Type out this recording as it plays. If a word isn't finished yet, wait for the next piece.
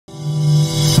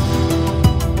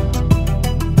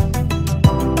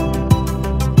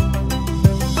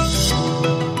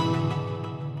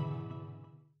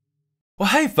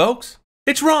Hey folks,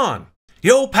 it's Ron,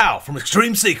 your old pal from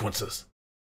Extreme Sequences.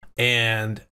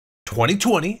 And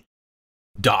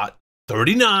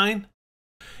 2020.39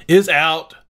 is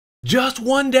out just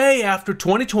one day after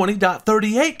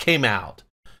 2020.38 came out.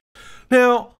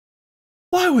 Now,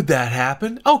 why would that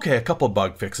happen? Okay, a couple of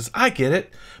bug fixes, I get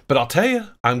it. But I'll tell you,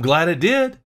 I'm glad it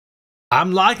did.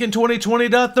 I'm liking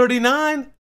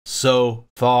 2020.39 so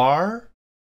far.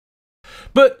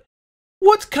 But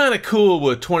what's kind of cool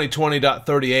with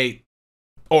 2020.38,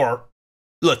 or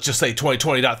let's just say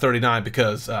 2020.39,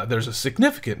 because there's a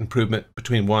significant improvement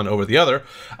between one over the other.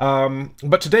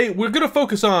 But today we're going to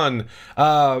focus on,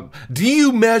 do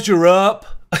you measure up?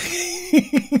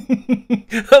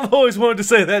 I've always wanted to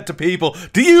say that to people.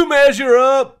 Do you measure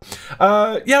up?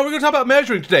 Yeah, we're going to talk about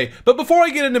measuring today. But before I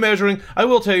get into measuring, I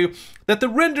will tell you that the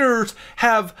renders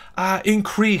have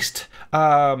increased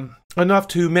enough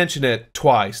to mention it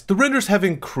twice. The renders have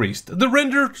increased. The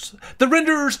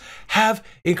renders have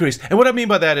increased. And what I mean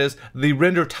by that is the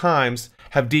render times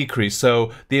have decreased.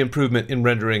 So the improvement in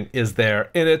rendering is there.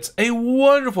 And it's a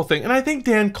wonderful thing. And I think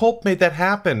Dan Culp made that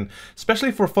happen,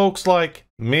 especially for folks like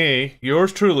me,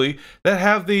 yours truly, that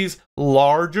have these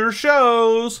larger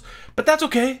shows. But that's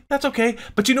okay. That's okay.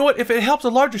 But you know what? If it helps a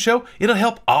larger show, it'll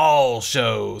help all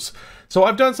shows. So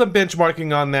I've done some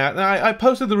benchmarking on that, and I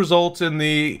posted the results in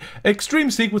the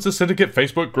Extreme Sequences Syndicate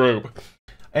Facebook group.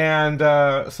 And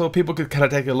so people could kind of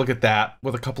take a look at that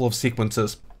with a couple of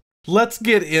sequences. Let's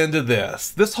get into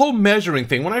this whole measuring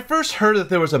thing. When I first heard that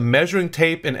there was a measuring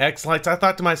tape in xLights, I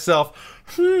thought to myself,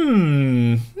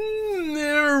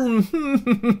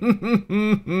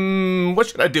 what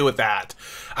should I do with that?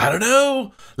 I don't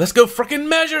know. Let's go frickin'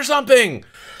 measure something.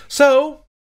 So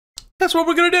that's what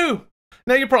we're gonna do.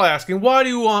 Now you're probably asking, why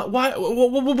do I want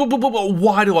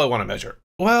to measure?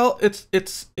 Well,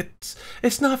 it's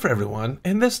not for everyone.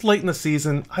 And this late in the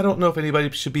season, I don't know if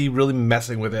anybody should be really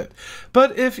messing with it.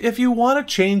 But if you want to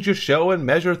change your show and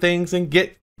measure things and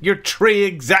get your tree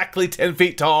exactly 10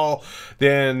 feet tall,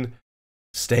 then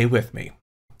stay with me.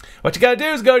 What you gotta do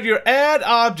is go to your add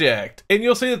object, and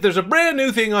you'll see that there's a brand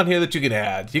new thing on here that you can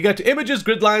add. You got your images,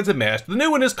 grid lines, and mesh. The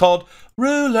new one is called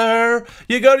ruler.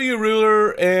 You go to your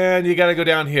ruler, and you gotta go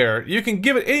down here. You can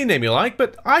give it any name you like,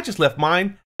 but I just left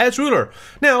mine as ruler.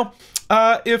 Now,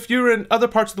 if you're in other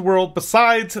parts of the world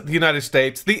besides the United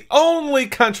States, the only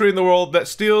country in the world that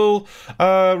still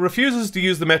refuses to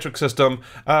use the metric system,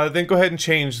 then go ahead and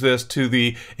change this to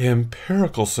the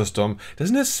empirical system.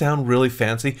 Doesn't this sound really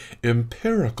fancy?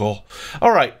 Empirical.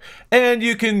 All right, and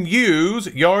you can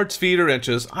use yards, feet, or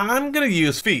inches. I'm going to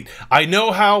use feet. I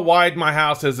know how wide my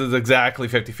house is exactly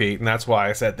 50 feet, and that's why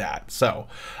I said that. So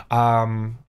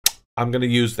I'm going to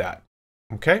use that,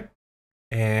 okay?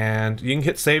 And you can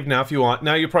hit save now if you want.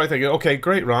 Now you're probably thinking, okay,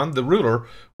 great, Ron, the ruler.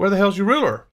 Where the hell's your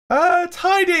ruler? It's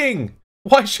hiding.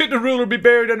 Why shouldn't a ruler be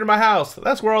buried under my house?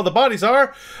 That's where all the bodies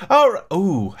are.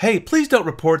 Oh, hey, please don't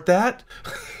report that.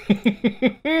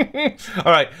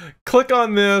 All right, click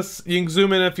on this. You can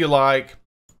zoom in if you like.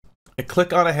 And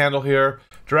click on a handle here.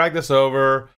 Drag this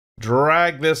over.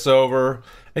 Drag this over.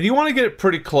 And you want to get it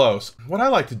pretty close. What I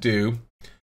like to do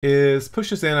is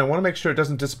push this in. I want to make sure it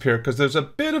doesn't disappear because there's a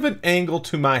bit of an angle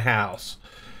to my house.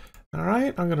 All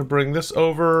right, I'm going to bring this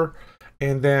over,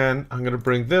 and then I'm going to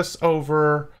bring this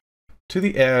over to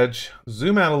the edge,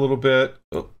 zoom out a little bit,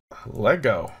 let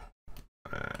go,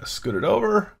 scoot it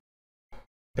over,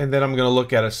 and then I'm going to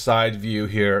look at a side view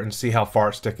here and see how far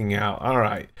it's sticking out. All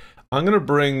right, I'm going to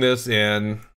bring this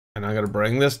in, and I'm going to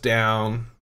bring this down.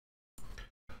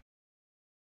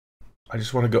 I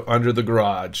just want to go under the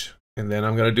garage. And then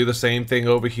I'm going to do the same thing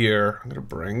over here. I'm going to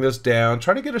bring this down,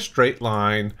 try to get a straight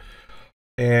line.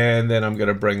 And then I'm going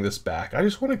to bring this back. I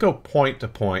just want to go point to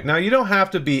point. Now, you don't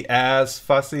have to be as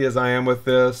fussy as I am with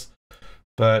this,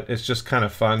 but it's just kind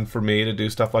of fun for me to do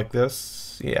stuff like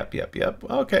this. Yep.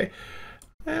 Okay.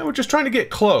 And we're just trying to get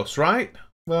close, right?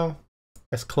 Well,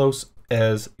 as close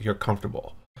as you're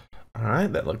comfortable. All right,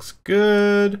 that looks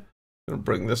good. I'm going to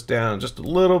bring this down just a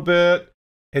little bit.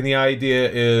 And the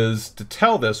idea is to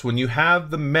tell this when you have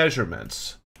the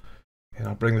measurements, and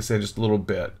I'll bring this in just a little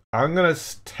bit. I'm going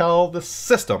to tell the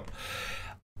system,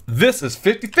 this is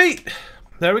 50 feet.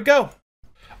 There we go.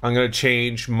 I'm going to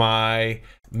change my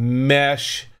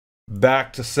mesh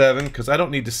back to 7 because I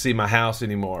don't need to see my house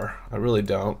anymore. I really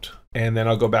don't. And then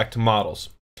I'll go back to models.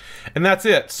 And that's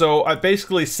it. So I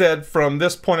basically said from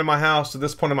this point in my house to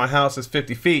this point in my house is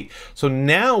 50 feet. So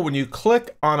now when you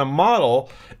click on a model,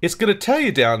 it's going to tell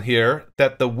you down here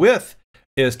that the width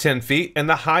is 10 feet and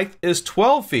the height is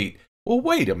 12 feet. Well,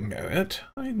 wait a minute.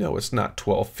 I know it's not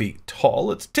 12 feet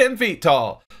tall. It's 10 feet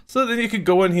tall. So then you could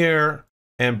go in here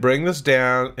and bring this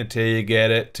down until you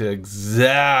get it to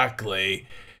exactly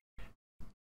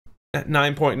at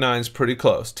 9.9 is pretty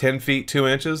close. 10 feet 2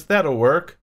 inches, that'll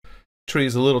work.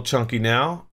 Tree's a little chunky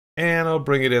now, and I'll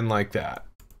bring it in like that.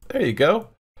 There you go.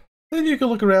 Then you can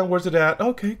look around. Where's it at?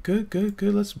 Okay, good, good,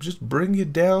 good. Let's just bring you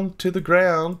down to the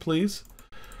ground, please.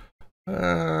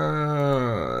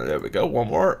 There we go. One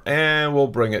more, and we'll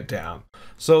bring it down.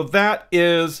 So that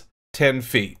is 10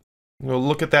 feet. We'll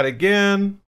look at that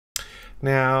again.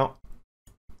 Now,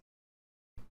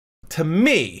 to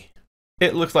me,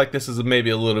 it looks like this is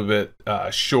maybe a little bit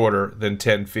shorter than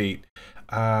 10 feet.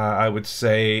 I would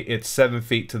say it's 7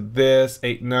 feet to this,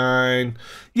 8, 9.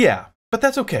 Yeah, but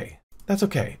that's okay. That's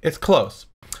okay. It's close.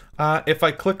 If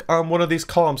I click on one of these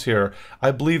columns here, I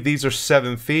believe these are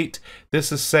 7 feet.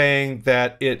 This is saying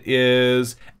that it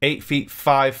is 8 feet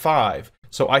 5'5".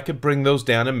 So I could bring those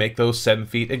down and make those 7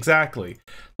 feet exactly.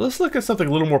 Let's look at something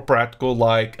a little more practical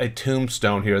like a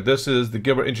tombstone here. This is the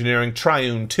Gilbert Engineering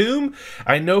Triune Tomb.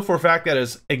 I know for a fact that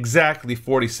is exactly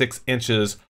 46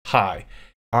 inches high.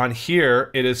 On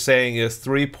here, it is saying is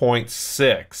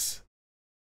 3.6.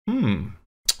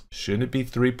 Shouldn't it be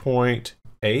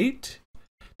 3.8?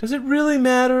 Does it really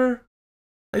matter?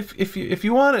 If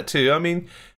you want it to, I mean,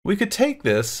 we could take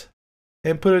this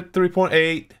and put it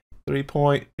 3.8, go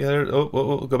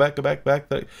back,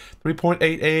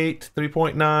 3.88,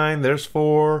 3.9, there's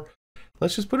 4.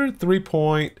 Let's just put it at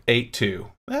 3.82.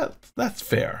 That's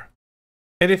fair.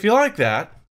 And if you like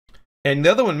that, and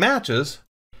the other one matches,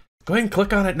 go ahead and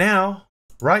click on it now.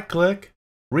 Right click,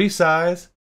 resize,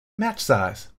 match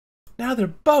size. Now they're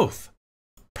both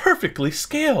perfectly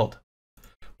scaled.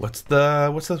 What's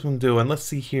this one doing? Let's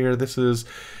see here. This is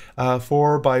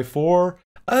 4 by 4.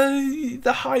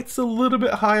 The height's a little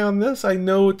bit high on this. I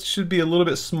know it should be a little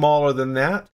bit smaller than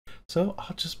that. So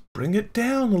I'll just bring it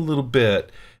down a little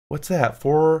bit. What's that?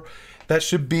 4, that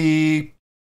should be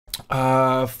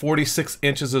 46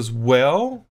 inches as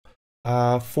well.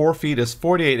 4 feet is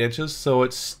 48 inches, so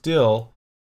it's still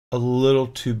a little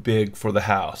too big for the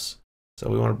house. So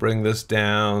we want to bring this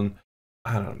down,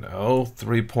 I don't know,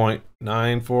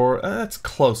 3.94. That's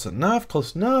close enough,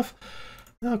 close enough.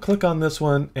 Now click on this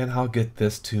one and I'll get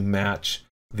this to match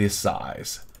the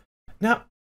size. Now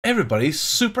everybody's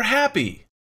super happy.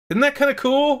 Isn't that kind of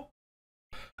cool?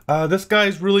 This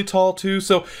guy's really tall too,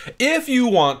 so if you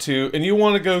want to, and you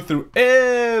want to go through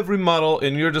every model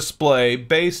in your display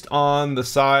based on the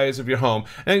size of your home,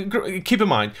 and keep in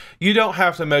mind, you don't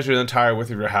have to measure the entire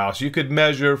width of your house. You could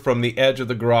measure from the edge of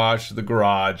the garage to the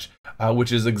garage,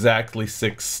 which is exactly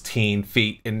 16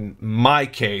 feet in my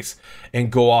case,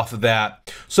 and go off of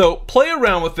that. So play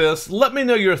around with this, let me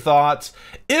know your thoughts.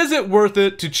 Is it worth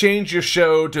it to change your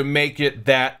show to make it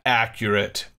that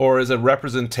accurate, or is a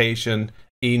representation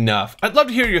enough? I'd love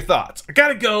to hear your thoughts. I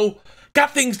gotta go. Got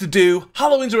things to do.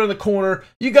 Halloween's around the corner.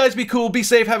 You guys be cool. Be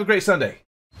safe. Have a great Sunday.